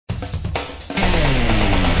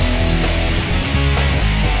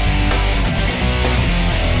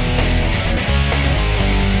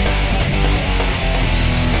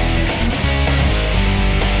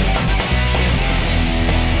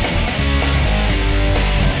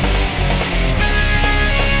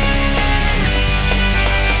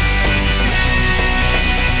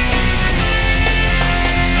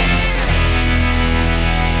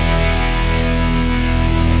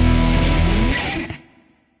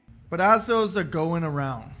But as those are going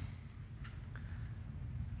around,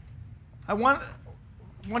 I want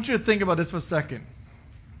you to think about this for a second.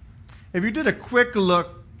 If you did a quick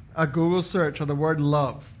look, a Google search of the word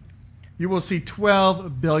love, you will see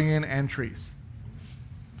 12 billion entries.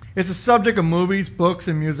 It's the subject of movies, books,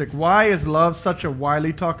 and music. Why is love such a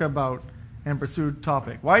widely talked about and pursued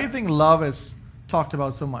topic? Why do you think love is talked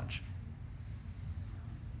about so much?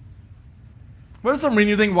 What are some reasons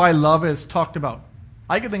you think why love is talked about?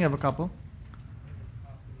 I can think of a couple.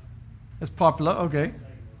 It's popular, okay.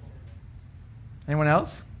 Anyone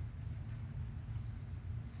else?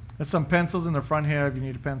 There's some pencils in the front here if you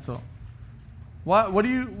need a pencil. What do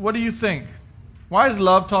you think? Why is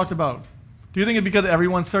love talked about? Do you think it's because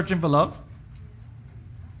everyone's searching for love?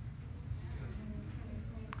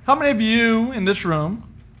 How many of you in this room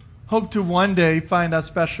hope to one day find that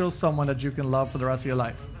special someone that you can love for the rest of your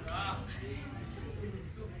life?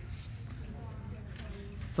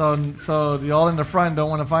 So you all in the front don't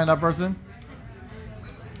want to find that person?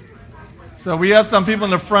 So we have some people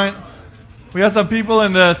in the front. We have some people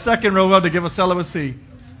in the second row who have to give a celibacy.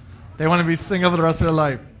 They want to be single for the rest of their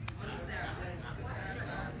life.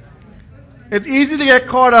 It's easy to get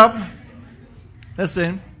caught up.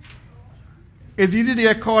 Listen. It's easy to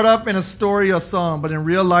get caught up in a story or song, but in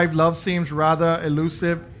real life, love seems rather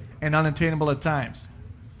elusive and unattainable at times.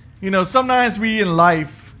 You know, sometimes we in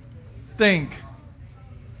life think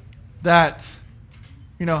that,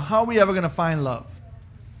 how are we ever going to find love?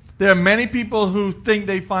 There are many people who think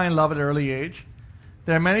they find love at an early age.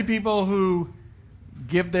 There are many people who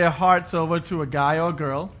give their hearts over to a guy or a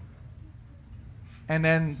girl, and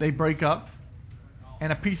then they break up,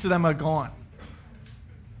 and a piece of them are gone.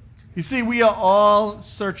 You see, we are all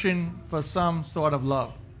searching for some sort of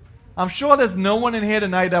love. I'm sure there's no one in here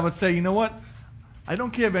tonight that would say, you know what? I don't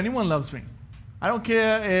care if anyone loves me. I don't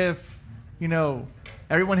care if,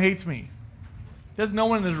 everyone hates me. There's no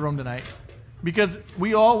one in this room tonight because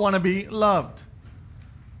we all want to be loved.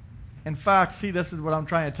 In fact, see, this is what I'm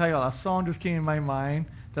trying to tell you. A song just came in my mind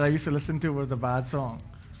that I used to listen to was a bad song.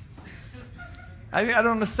 I don't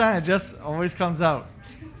understand. It just always comes out.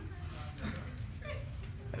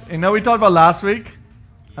 We talked about last week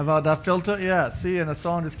about that filter. Yeah, see, and a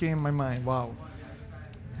song just came in my mind. Wow.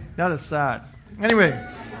 That is sad. Anyway.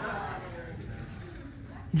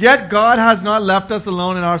 Yet God has not left us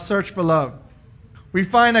alone in our search for love. We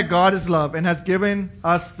find that God is love and has given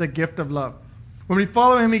us the gift of love. When we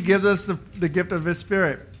follow Him, He gives us the gift of His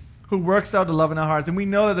Spirit, who works out the love in our hearts. And we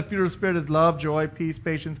know that the fruit of the Spirit is love, joy, peace,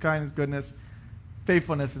 patience, kindness, goodness,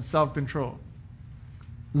 faithfulness, and self-control.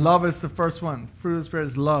 Love is the first one. Fruit of the Spirit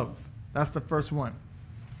is love. That's the first one.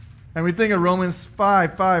 And we think of Romans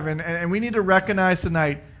 5:5, and we need to recognize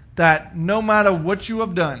tonight that no matter what you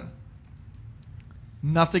have done,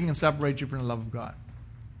 nothing can separate you from the love of God.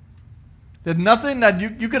 There's nothing that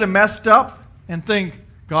you could have messed up and think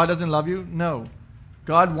God doesn't love you. No.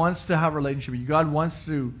 God wants to have a relationship with you. God wants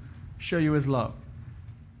to show you His love.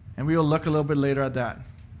 And we will look a little bit later at that.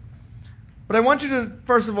 But I want you to,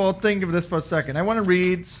 first of all, think of this for a second. I want to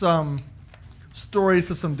read some stories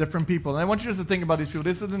of some different people. And I want you just to think about these people.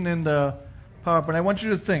 This isn't in the PowerPoint. I want you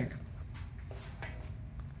to think.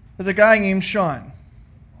 There's a guy named Sean.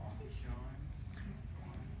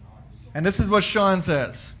 And this is what Sean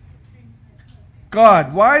says.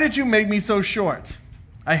 God, why did you make me so short?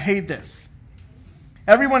 I hate this.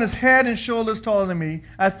 Everyone is head and shoulders taller than me.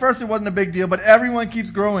 At first it wasn't a big deal, but everyone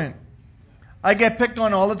keeps growing. I get picked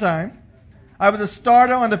on all the time. I was a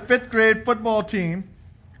starter on the 5th grade football team,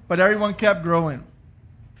 but everyone kept growing.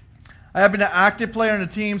 I have been an active player on the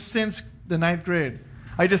team since the 9th grade.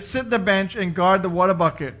 I just sit the bench and guard the water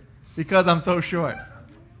bucket because I'm so short.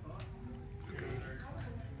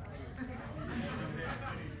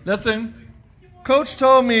 Listen, Coach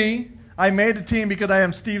told me I made the team because I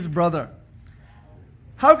am Steve's brother.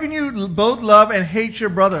 How can you both love and hate your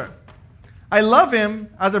brother? I love him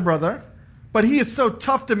as a brother, but he is so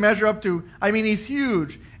tough to measure up to. I mean, he's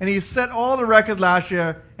huge, and he set all the records last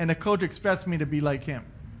year, and the coach expects me to be like him.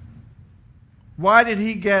 Why did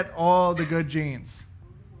he get all the good genes?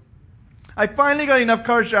 I finally got enough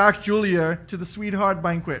courage to ask Julia to the sweetheart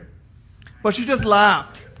banquet, but she just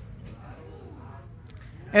laughed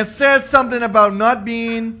and said something about not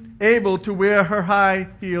being able to wear her high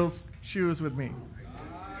heels shoes with me.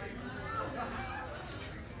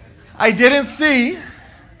 I didn't see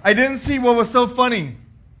what was so funny.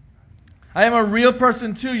 I am a real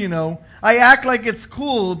person too, I act like it's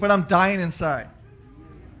cool, but I'm dying inside.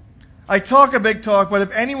 I talk a big talk, but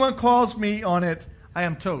if anyone calls me on it, I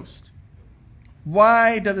am toast.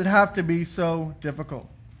 Why does it have to be so difficult?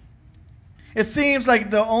 It seems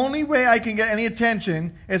like the only way I can get any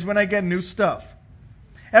attention is when I get new stuff.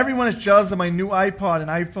 Everyone is jealous of my new iPod and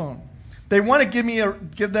iPhone. They want to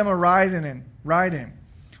give them a ride in,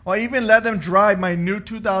 or even let them drive my new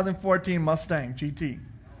 2014 Mustang GT.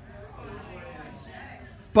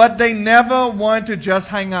 But they never want to just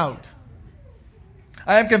hang out.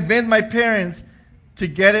 I am convinced my parents to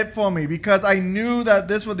get it for me because I knew that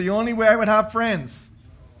this was the only way I would have friends.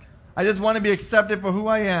 I just want to be accepted for who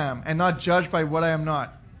I am and not judged by what I am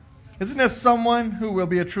not. Isn't there someone who will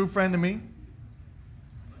be a true friend to me?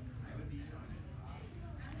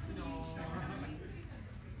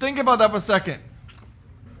 Think about that for a second.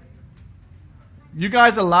 You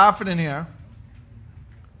guys are laughing in here.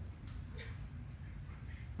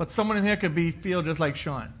 But someone in here could feel just like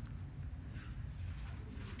Sean.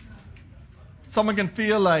 Someone can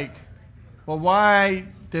feel like, well, why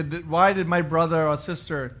did my brother or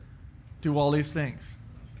sister do all these things?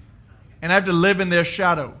 And I have to live in their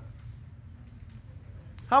shadow.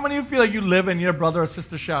 How many of you feel like you live in your brother or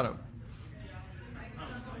sister's shadow?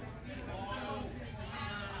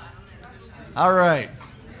 All right.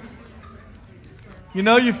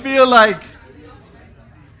 You feel like,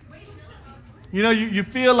 you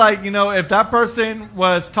feel like, if that person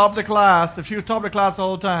was top of the class, if she was top of the class the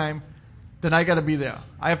whole time, then I got to be there.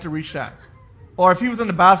 I have to reach that. Or if he was on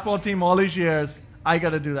the basketball team all these years, I got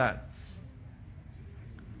to do that.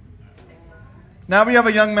 Now we have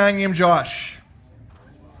a young man named Josh.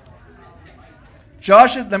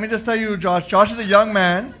 Let me just tell you, Josh is a young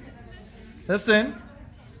man. Listen.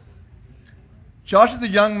 Josh is a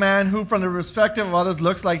young man who, from the perspective of others,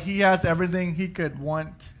 looks like he has everything he could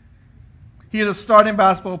want. He is a starting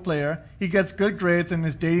basketball player. He gets good grades and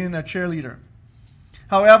is dating a cheerleader.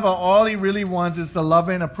 However, all he really wants is the love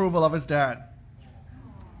and approval of his dad.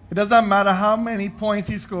 It does not matter how many points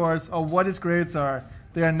he scores or what his grades are.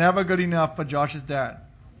 They are never good enough for Josh's dad.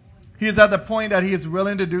 He is at the point that he is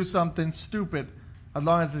willing to do something stupid as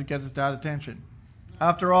long as it gets his dad's attention.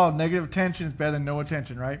 After all, negative attention is better than no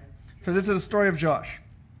attention, right? So this is the story of Josh.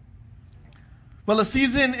 Well, the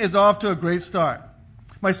season is off to a great start.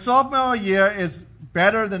 My sophomore year is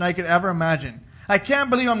better than I could ever imagine. I can't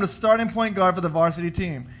believe I'm the starting point guard for the varsity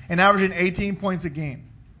team and averaging 18 points a game.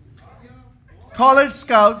 College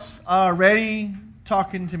scouts are already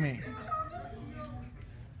talking to me.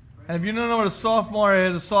 And if you don't know what a sophomore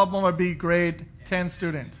is, a sophomore would be grade 10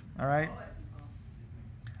 student. All right?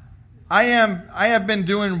 I have been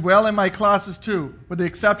doing well in my classes too, with the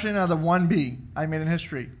exception of the 1B I made in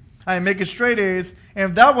history. I am making straight A's, and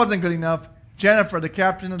if that wasn't good enough, Jennifer, the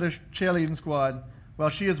captain of the cheerleading squad, well,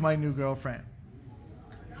 she is my new girlfriend.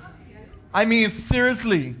 I mean,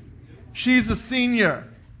 seriously, she's a senior,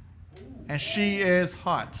 and she is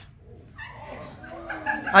hot.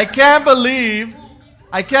 I can't believe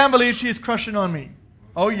she's crushing on me.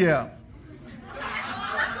 Oh, yeah.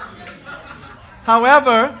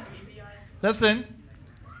 However,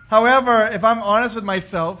 if I'm honest with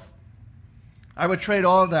myself, I would trade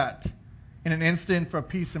all that in an instant for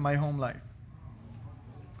peace in my home life.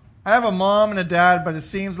 I have a mom and a dad, but it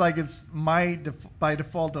seems like it's by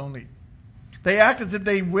default only. They act as if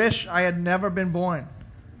they wish I had never been born.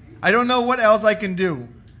 I don't know what else I can do.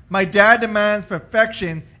 My dad demands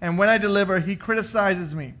perfection, and when I deliver, he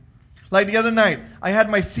criticizes me. Like the other night, I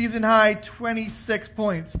had my season high 26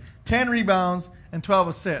 points, 10 rebounds, and 12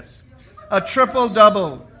 assists. A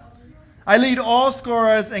triple-double. I lead all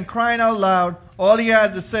scorers, and crying out loud, all he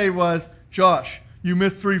had to say was, "Josh, you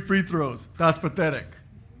missed 3 free throws. That's pathetic."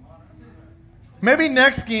 Maybe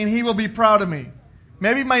next game he will be proud of me.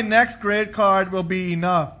 Maybe my next grade card will be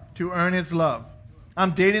enough to earn his love.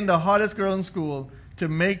 I'm dating the hottest girl in school to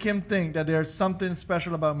make him think that there's something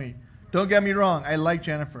special about me. Don't get me wrong, I like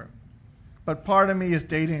Jennifer. But part of me is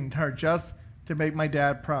dating her just to make my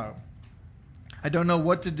dad proud. I don't know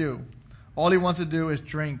what to do. All he wants to do is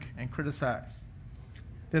drink and criticize.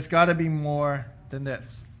 There's got to be more than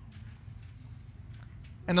this.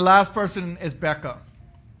 And the last person is Becca.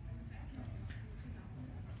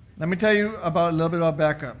 Let me tell you a little bit about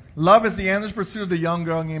Becca. Love is the endless pursuit of the young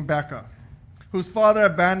girl named Becca, whose father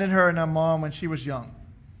abandoned her and her mom when she was young.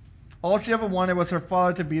 All she ever wanted was her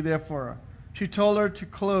father to be there for her. She told her to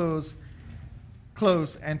close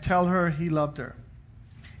and tell her he loved her.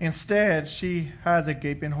 Instead, she has a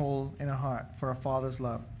gaping hole in her heart for her father's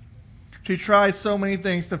love. She tries so many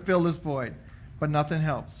things to fill this void, but nothing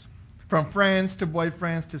helps. From friends to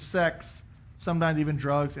boyfriends to sex, sometimes even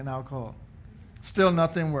drugs and alcohol. Still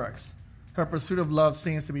nothing works. Her pursuit of love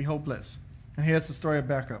seems to be hopeless. And here's the story of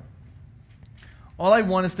Becca. All I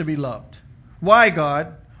want is to be loved. Why,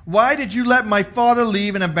 God? Why did you let my father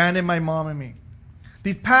leave and abandon my mom and me?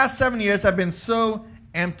 These past 7 years have been so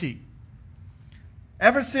empty.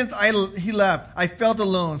 Ever since he left, I felt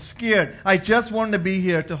alone, scared. I just wanted to be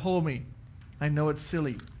here to hold me. I know it's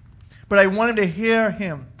silly. But I wanted to hear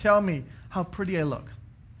him tell me how pretty I look,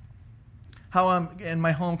 how I'm in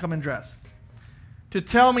my homecoming dress, to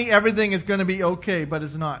tell me everything is going to be okay, but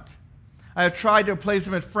it's not. I have tried to replace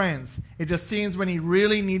him with friends. It just seems when he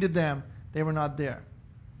really needed them, they were not there.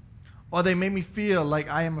 Or they made me feel like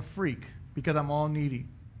I am a freak because I'm all needy.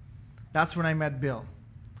 That's when I met Bill.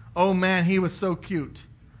 Oh man, he was so cute.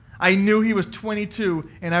 I knew he was 22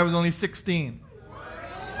 and I was only 16.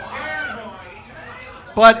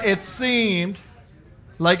 But it seemed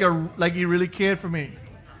like he really cared for me.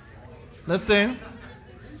 Listen.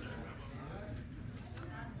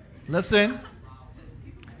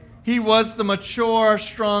 He was the mature,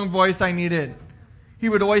 strong voice I needed. He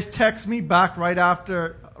would always text me back right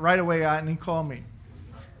away, and he'd call me.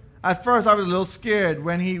 At first, I was a little scared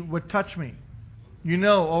when he would touch me.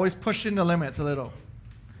 Always pushing the limits a little.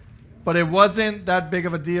 But it wasn't that big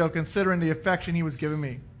of a deal considering the affection he was giving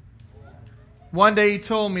me. One day he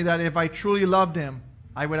told me that if I truly loved him,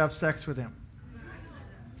 I would have sex with him.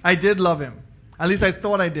 I did love him. At least I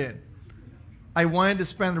thought I did. I wanted to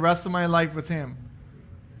spend the rest of my life with him.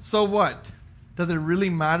 So what? Does it really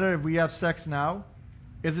matter if we have sex now?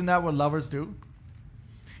 Isn't that what lovers do?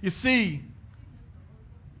 You see,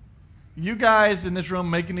 you guys in this room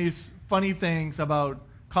making these funny things about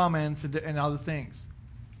comments and other things.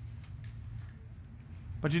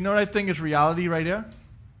 But you know what I think is reality right here?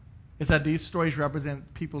 Is that these stories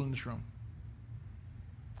represent people in this room.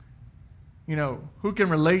 Who can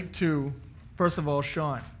relate to, first of all,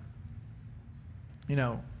 Sean?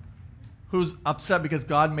 Who's upset because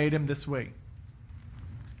God made him this way.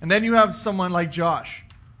 And then you have someone like Josh,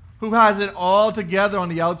 who has it all together on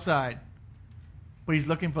the outside, but he's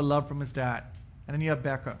looking for love from his dad. And then you have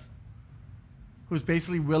Becca, who's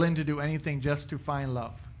basically willing to do anything just to find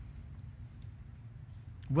love.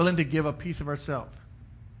 Willing to give a piece of herself.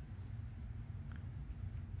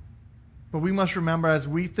 But we must remember, as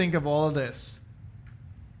we think of all of this,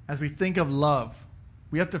 as we think of love,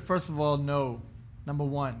 we have to first of all know, number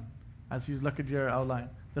one, as you look at your outline,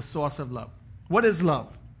 the source of love. What is love?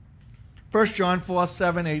 1 John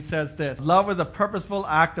 4:7-8 says this: love is a purposeful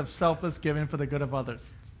act of selfless giving for the good of others.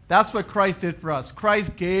 That's what Christ did for us.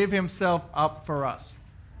 Christ gave himself up for us.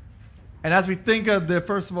 And as we think of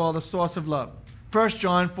first of all, the source of love, 1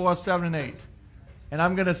 John 4:7-8. And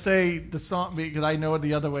I'm going to say the song because I know it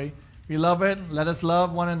the other way. Beloved, let us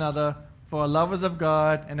love one another, for love is of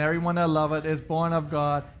God, and everyone that loveth is born of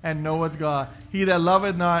God, and knoweth God. He that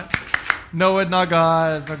loveth not, knoweth not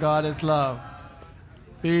God, for God is love.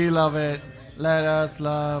 Beloved, let us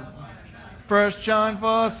love. 1 John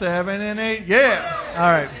 4:7-8. Yeah.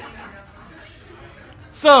 All right.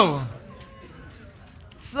 So,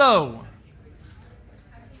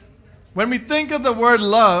 when we think of the word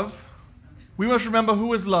love, we must remember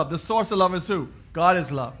who is love. The source of love is who? God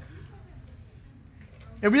is love.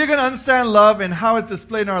 If we are going to understand love and how it's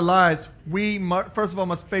displayed in our lives, we first of all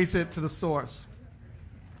must face it to the source.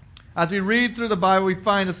 As we read through the Bible, we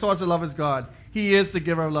find the source of love is God. He is the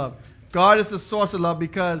giver of love. God is the source of love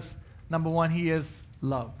because, number one, he is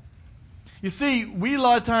love. You see, we a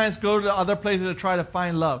lot of times go to other places to try to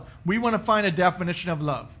find love. We want to find a definition of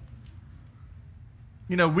love.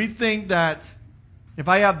 We think that if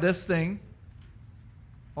I have this thing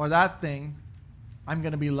or that thing, I'm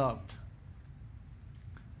going to be loved.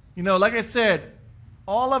 Like I said,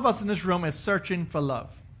 all of us in this room is searching for love.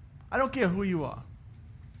 I don't care who you are.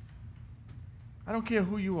 I don't care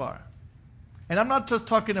who you are. And I'm not just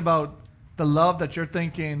talking about the love that you're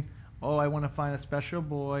thinking, oh, I want to find a special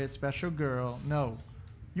boy, a special girl. No.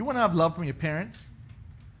 You want to have love from your parents.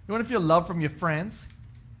 You want to feel love from your friends.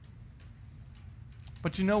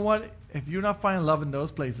 But you know what? If you're not finding love in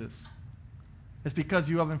those places, it's because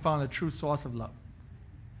you haven't found a true source of love.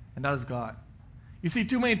 And that is God. You see,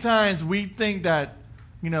 too many times we think that,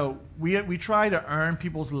 we try to earn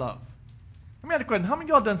people's love. Let me ask a question. How many of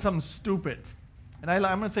y'all done something stupid? And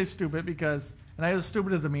I'm going to say stupid because, and I know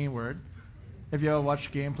stupid is a mean word, if you ever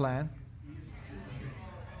watched Game Plan.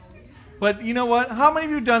 But you know what? How many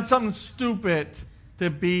of you have done something stupid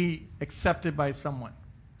to be accepted by someone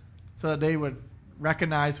so that they would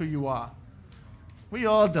recognize who you are? We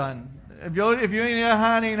all done. If you ain't your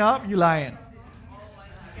hand ain't up, you lying.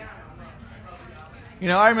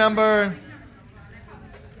 I remember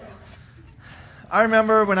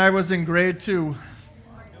when I was in grade 2.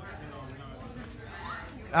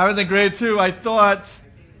 I thought,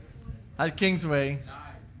 at Kingsway,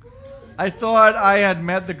 I thought I had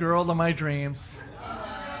met the girl of my dreams.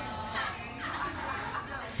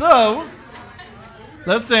 So,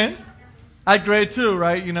 listen, at grade 2,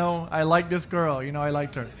 right, I liked this girl. I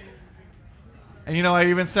liked her. And, I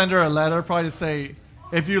even sent her a letter probably to say,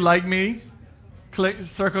 if you like me, click,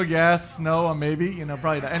 circle yes, no, or maybe,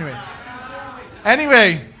 probably that.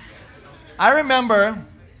 Anyway, I remember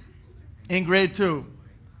in grade 2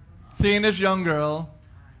 seeing this young girl,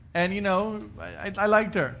 and, I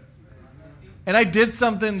liked her. And I did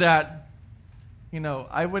something that,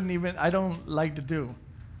 I don't like to do.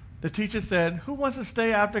 The teacher said, who wants to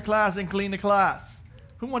stay after class and clean the class?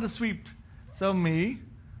 Who wants to sweep? So me,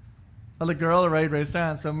 well, the girl raised her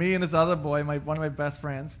hand. So me and this other boy, one of my best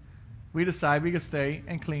friends, we decided we could stay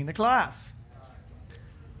and clean the class.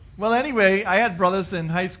 Well, anyway, I had brothers in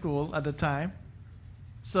high school at the time.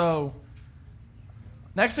 So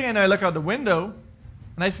next thing I know, I look out the window,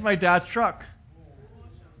 and I see my dad's truck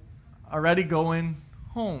already going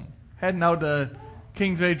home, heading out the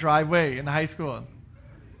Kingsway driveway in the high school.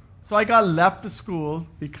 So I got left to school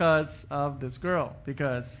because of this girl,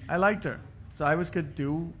 because I liked her. So I could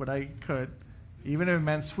do what I could, even if it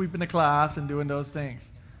meant sweeping the class and doing those things.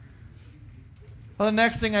 Well, the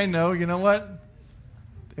next thing I know, you know what?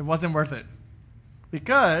 It wasn't worth it.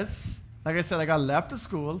 Because, like I said, I got left to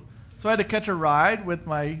school, so I had to catch a ride with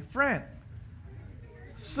my friend.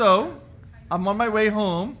 So I'm on my way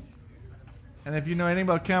home, and if you know anything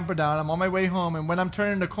about Camperdown, I'm on my way home, and when I'm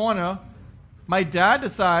turning the corner, my dad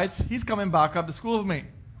decides he's coming back up to school with me.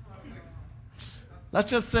 Let's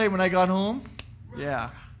just say when I got home,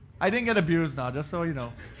 yeah, I didn't get abused now, just so you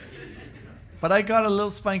know. But I got a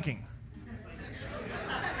little spanking.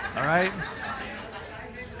 All right?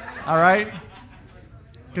 All right?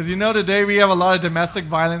 Because today we have a lot of domestic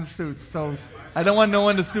violence suits, so I don't want no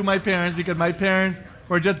one to sue my parents because my parents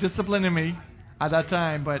were just disciplining me at that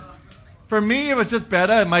time. But for me, it was just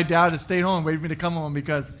better and my dad to stay home and wait for me to come home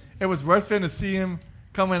because it was worse for him to see him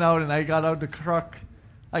coming out and I got out the truck.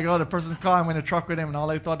 I got out the person's car and went in the truck with him and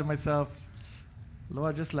all I thought to myself,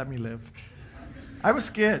 Lord, just let me live. I was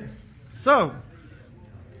scared. But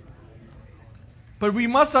we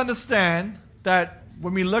must understand that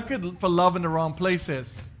when we look for love in the wrong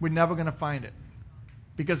places, we're never going to find it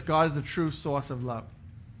because God is the true source of love.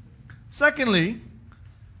 Secondly,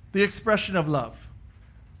 the expression of love.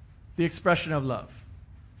 The expression of love.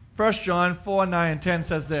 1 John 4, 9, and 10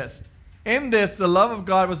 says this. In this, the love of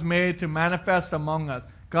God was made to manifest among us.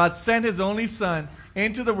 God sent his only Son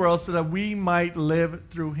into the world so that we might live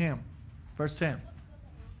through him. Verse 10.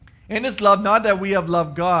 In this love, not that we have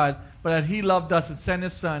loved God, but that he loved us and sent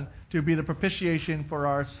his Son to be the propitiation for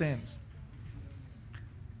our sins.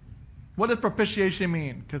 What does propitiation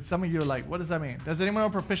mean? Because some of you are like, what does that mean? Does anyone know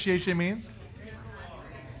what propitiation means?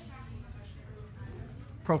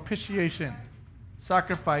 Propitiation.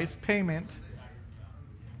 Sacrifice, payment.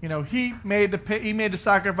 He made the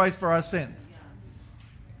sacrifice for our sin.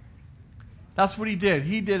 That's what he did.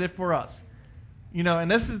 He did it for us.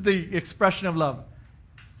 And this is the expression of love.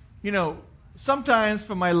 Sometimes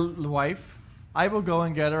for my wife, I will go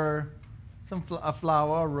and get her a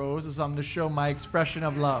flower, a rose, or something to show my expression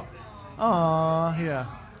of love. Aww, yeah.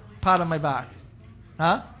 Pat on my back.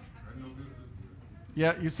 Huh?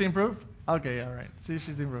 Yeah, you see proof? Okay, all right. See,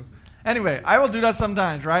 she's improved. Anyway, I will do that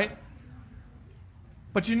sometimes, right?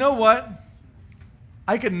 But you know what?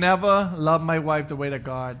 I could never love my wife the way that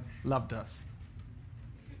God loved us.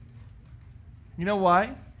 You know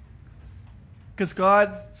why? Because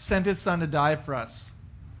God sent his Son to die for us.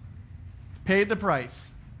 Paid the price.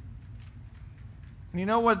 And you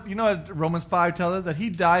know what Romans 5 tells us? That he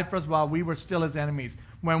died for us while we were still his enemies.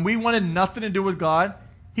 When we wanted nothing to do with God,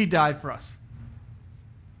 he died for us.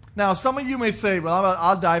 Now, some of you may say, well,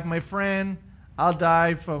 I'll die for my friend. I'll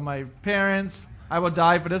die for my parents. I will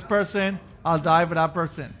die for this person. I'll die for that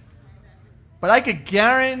person. But I could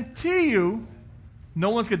guarantee you, no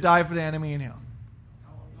one's going to die for the enemy in hell.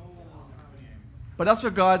 But that's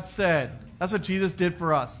what God said. That's what Jesus did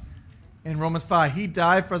for us in Romans 5. He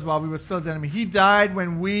died for us while we were still his enemy. He died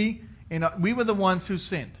when we were the ones who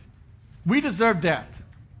sinned. We deserve death.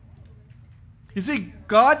 You see,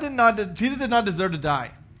 Jesus did not deserve to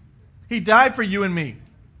die. He died for you and me.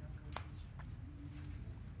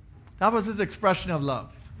 That was his expression of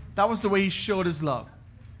love. That was the way he showed his love.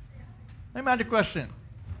 Let me ask you a question.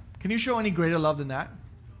 Can you show any greater love than that?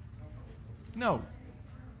 No.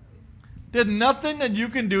 There's nothing that you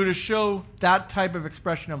can do to show that type of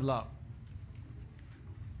expression of love.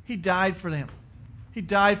 He died for them. He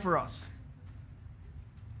died for us.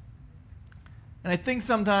 And I think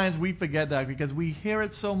sometimes we forget that because we hear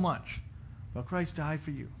it so much. Well, Christ died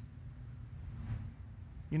for you.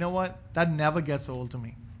 You know what? That never gets old to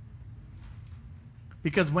me.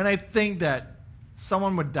 Because when I think that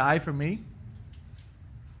someone would die for me,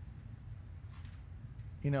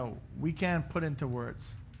 we can't put into words.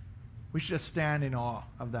 We should just stand in awe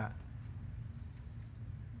of that.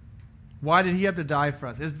 Why did he have to die for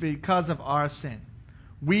us? It's because of our sin.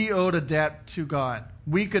 We owed a debt to God.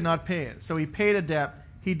 We could not pay it. So he paid a debt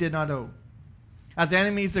he did not owe. As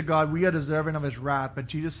enemies of God, we are deserving of his wrath, but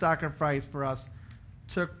Jesus' sacrifice for us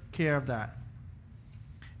took care of that.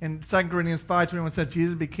 In 2 Corinthians 5:21 says,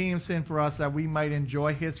 Jesus became sin for us that we might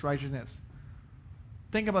enjoy his righteousness.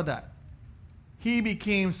 Think about that. He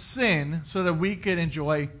became sin so that we could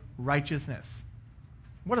enjoy righteousness.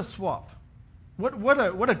 What a swap.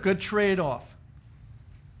 What a good trade-off.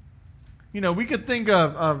 We could think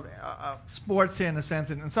of sports here in a sense,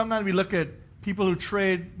 and sometimes we look at people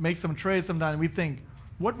who make some trades sometimes, and we think,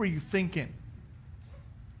 what were you thinking?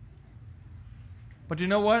 But you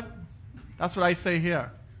know what? That's what I say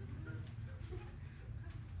here.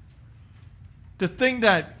 To think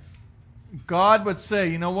that God would say,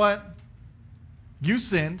 you know what? You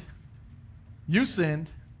sinned,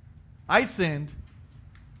 I sinned,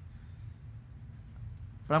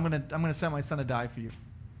 but I'm gonna send my son to die for you.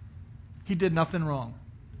 He did nothing wrong.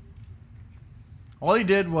 All he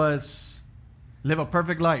did was live a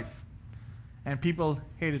perfect life, and people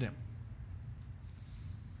hated him.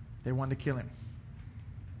 They wanted to kill him.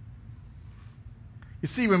 You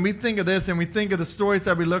see, when we think of this and we think of the stories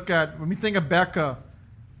that we look at, when we think of Becca,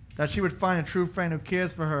 that she would find a true friend who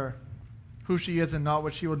cares for her, who she is and not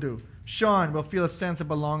what she will do. Sean will feel a sense of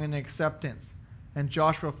belonging and acceptance. And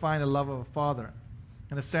Josh will find the love of a father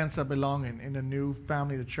and a sense of belonging in the new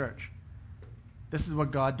family, the church. This is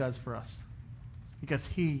what God does for us, because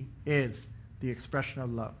he is the expression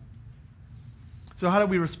of love. So how do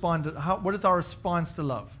we respond to, what is our response to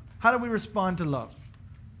love? How do we respond to love?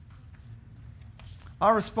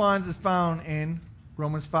 Our response is found in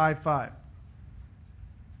Romans 5:5.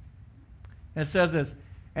 And it says this,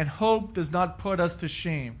 and hope does not put us to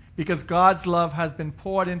shame, because God's love has been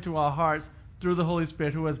poured into our hearts through the Holy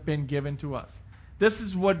Spirit who has been given to us. This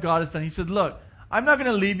is what God has done. He said, look, I'm not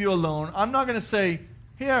going to leave you alone. I'm not going to say,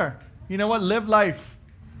 here, you know what, live life.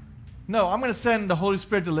 No, I'm going to send the Holy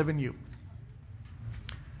Spirit to live in you.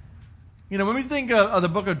 When we think of the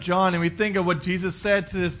book of John and we think of what Jesus said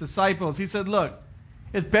to his disciples, he said, look,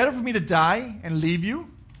 it's better for me to die and leave you.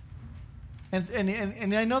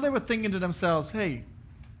 And I know they were thinking to themselves, hey,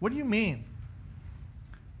 what do you mean?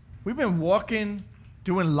 We've been walking,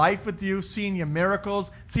 doing life with you, seeing your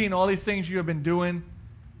miracles, seeing all these things you have been doing.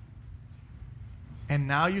 And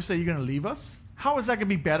now you say you're going to leave us? How is that going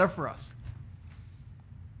to be better for us?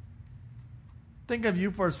 Think of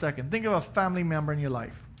you for a second. Think of a family member in your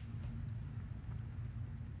life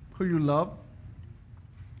who you love,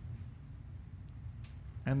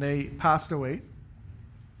 and they passed away.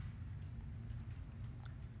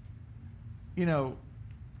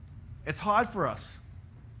 It's hard for us.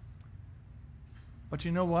 But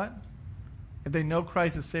you know what? If they know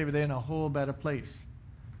Christ as Savior, they're in a whole better place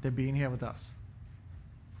than being here with us.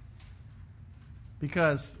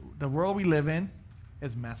 Because the world we live in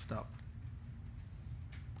is messed up.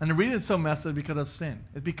 And the reason it's so messed up is because of sin.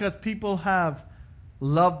 It's because people have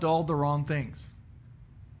loved all the wrong things.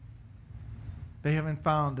 They haven't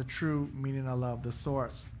found the true meaning of love, the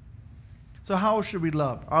source. So how should we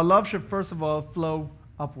love? Our love should first of all flow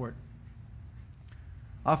upward.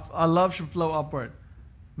 Our love should flow upward.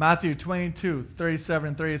 Matthew 22:37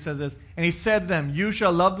 and 30 says this, and he said to them, you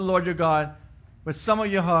shall love the Lord your God with some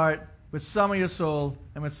of your heart, with some of your soul,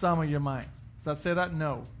 and with some of your mind. Does that say that?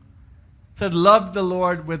 No. It said, love the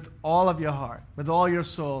Lord with all of your heart, with all your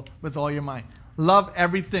soul, with all your mind. Love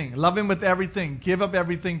everything. Love him with everything. Give up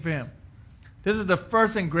everything for him. This is the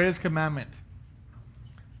first and greatest commandment.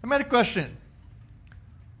 I made a question.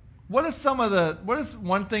 What is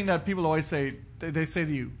one thing that people always say, they say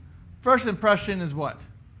to you? First impression is what?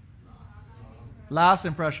 Last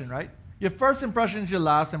impression, right? Your first impression is your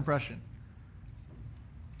last impression.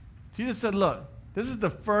 Jesus said, look, this is the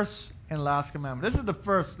first and last commandment. This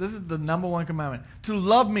is the number one commandment. To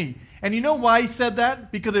love me. And you know why he said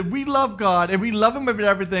that? Because if we love God, if we love him with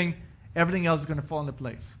everything, everything else is going to fall into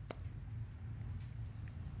place.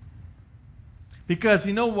 Because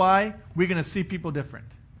you know why? We're going to see people different.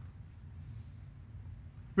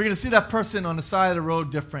 We're going to see that person on the side of the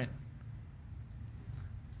road different.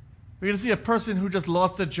 We're going to see a person who just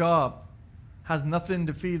lost their job, has nothing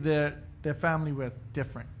to feed their family with,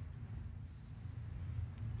 different.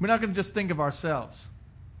 We're not going to just think of ourselves.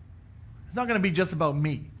 It's not going to be just about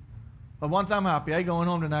me. But once I'm happy, I going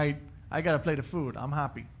home tonight, I got a plate of food, I'm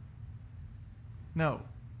happy. No.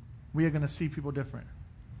 We are going to see people different.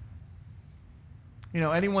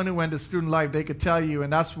 Anyone who went to student life, they could tell you,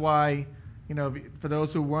 and that's why, for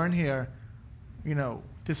those who weren't here,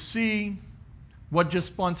 to see what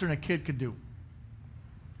just sponsoring a kid could do.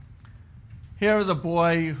 Here is a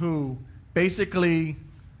boy who basically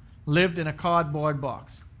lived in a cardboard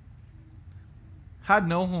box. Had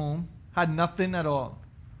no home, had nothing at all.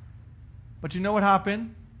 But you know what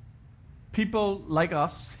happened? People like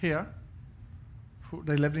us here,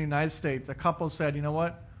 they lived in the United States, a couple said, you know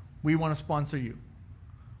what? We want to sponsor you.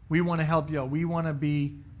 We want to help you out. We want to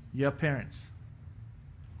be your parents.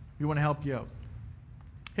 We want to help you out.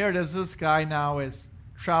 Here it is. This guy now is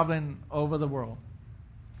traveling over the world,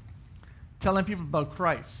 telling people about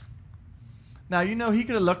Christ. Now, he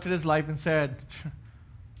could have looked at his life and said,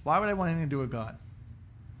 why would I want anything to do with God?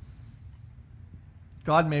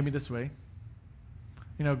 God made me this way.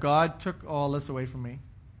 God took all this away from me.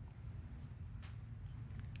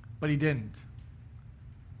 But he didn't.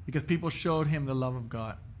 Because people showed him the love of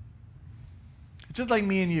God. It's just like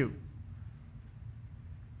me and you.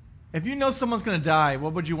 If you know someone's going to die,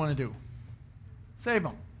 what would you want to do? Save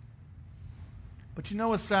them. But you know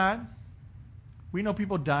what's sad? We know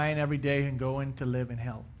people dying every day and going to live in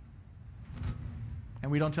hell.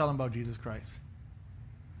 And we don't tell them about Jesus Christ.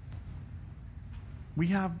 We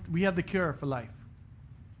have the cure for life.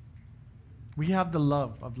 We have the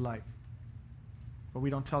love of life. But we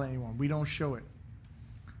don't tell anyone. We don't show it.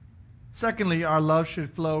 Secondly, our love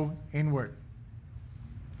should flow inward.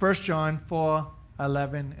 1 John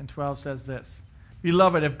 4:11 and 12 says this.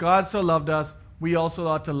 Beloved, if God so loved us, we also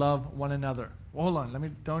ought to love one another. Well, hold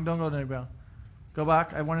on. Don't go anywhere. Go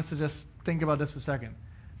back. I want us to just think about this for a second.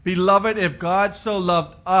 Beloved, if God so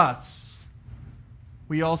loved us,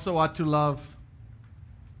 we also ought to love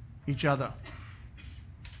each other.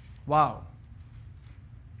 Wow.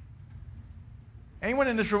 Anyone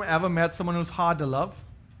in this room ever met someone who's hard to love?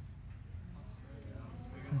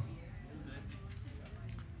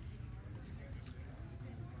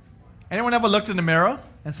 Anyone ever looked in the mirror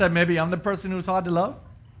and said, maybe I'm the person who's hard to love?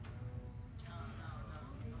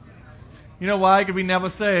 You know why? Because we never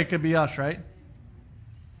say it could be us, right?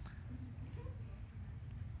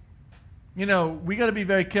 We got to be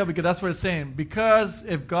very careful because that's what it's saying. Because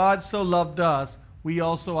if God so loved us, we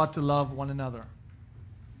also ought to love one another.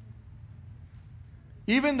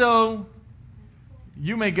 Even though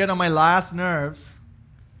you may get on my last nerves,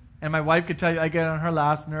 and my wife could tell you I get on her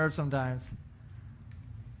last nerves sometimes,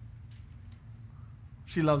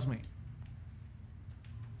 she loves me.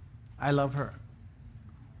 I love her.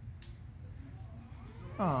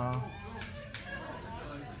 Aww.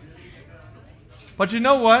 But you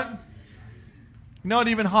know what? You know what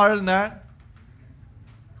even harder than that?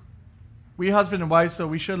 We husband and wife, so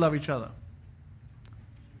we should love each other.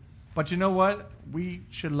 But you know what? We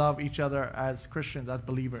should love each other as Christians, as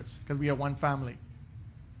believers, because we are one family.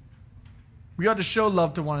 We ought to show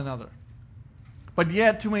love to one another. But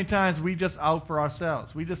yet, too many times, we just out for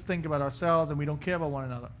ourselves. We just think about ourselves and we don't care about one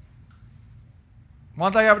another.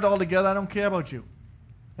 Once I have it all together, I don't care about you.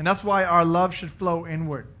 And that's why our love should flow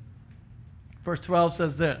inward. Verse 12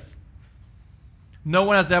 says this. No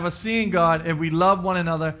one has ever seen God. If we love one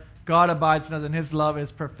another, God abides in us, and his love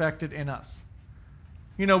is perfected in us.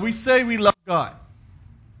 We say we love God.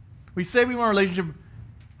 We say we want a relationship.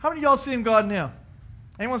 How many of y'all seen God in here?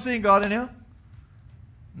 Anyone seen God in here?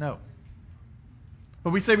 No.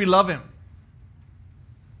 But we say we love him.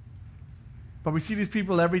 But we see these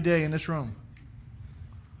people every day in this room.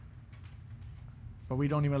 But we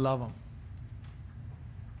don't even love them.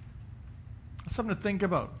 That's something to think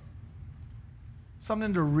about.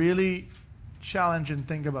 Something to really challenge and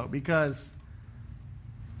think about. Because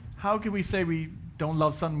how can we say we don't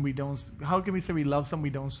love something we don't? How can we say we love something we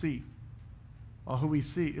don't see, or who we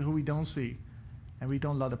don't see, and we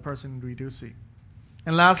don't love the person we do see?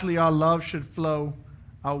 And lastly, our love should flow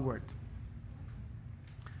outward.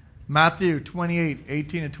 Matthew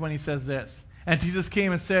 28:18 and 20 says this. And Jesus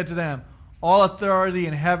came and said to them, all authority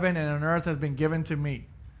in heaven and on earth has been given to me.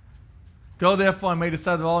 Go therefore and make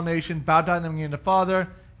disciples of all nations, baptizing them in the Father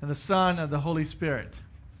and the Son and the Holy Spirit,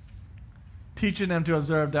 teaching them to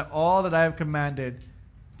observe that all that I have commanded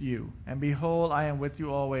you. And behold, I am with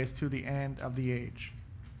you always to the end of the age.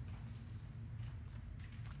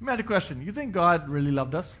 Let me ask you a question. You think God really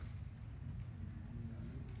loved us?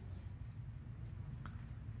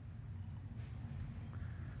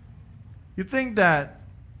 You think that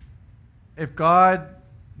if God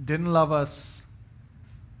didn't love us,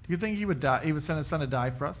 do you think he would die? He would send his son to die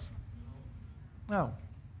for us? No.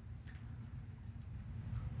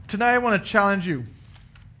 Tonight I want to challenge you.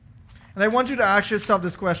 And I want you to ask yourself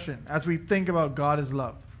this question as we think about God as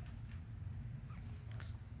love.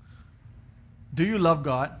 Do you love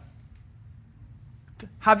God?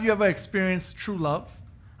 Have you ever experienced true love?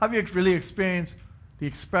 Have you really experienced the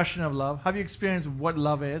expression of love? Have you experienced what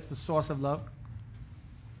love is, the source of love?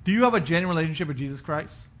 Do you have a genuine relationship with Jesus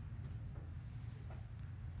Christ?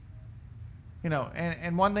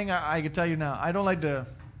 And one thing I can tell you now, I don't like to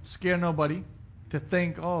scare nobody to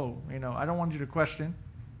think, I don't want you to question.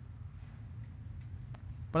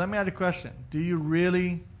 But let me ask you a question. Do you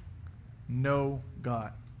really know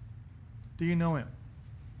God? Do you know Him?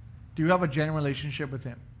 Do you have a genuine relationship with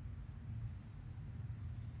Him?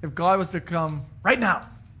 If God was to come right now,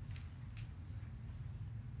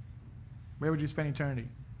 where would you spend eternity?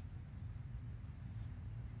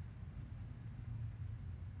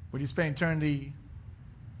 Would you spend eternity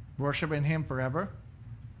worshiping Him forever?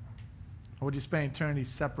 Or would you spend eternity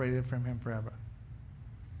separated from Him forever?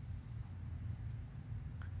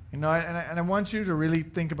 And I want you to really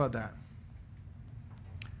think about that.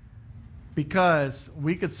 Because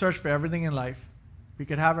we could search for everything in life. We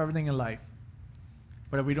could have everything in life.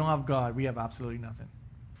 But if we don't have God, we have absolutely nothing.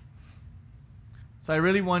 So I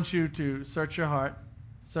really want you to search your heart,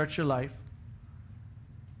 search your life.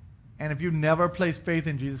 And if you've never placed faith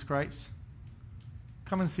in Jesus Christ,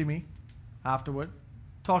 come and see me afterward.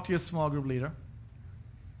 Talk to your small group leader.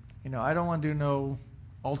 I don't want to do no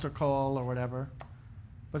altar call or whatever.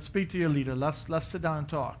 But speak to your leader. Let's sit down and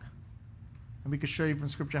talk. And we can show you from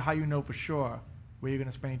Scripture how you know for sure where you're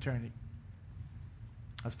going to spend eternity.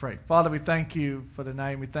 Let's pray. Father, we thank you for the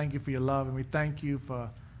night. We thank you for your love. And we thank you for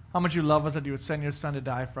how much you love us, that you would send your Son to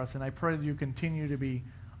die for us. And I pray that you continue to be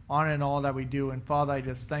honored in all that we do. And Father, I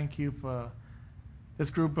just thank you for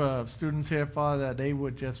this group of students here, Father, that they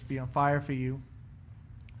would just be on fire for you,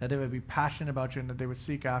 that they would be passionate about you, and that they would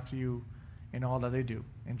seek after you in all that they do.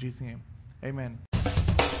 In Jesus' name, amen.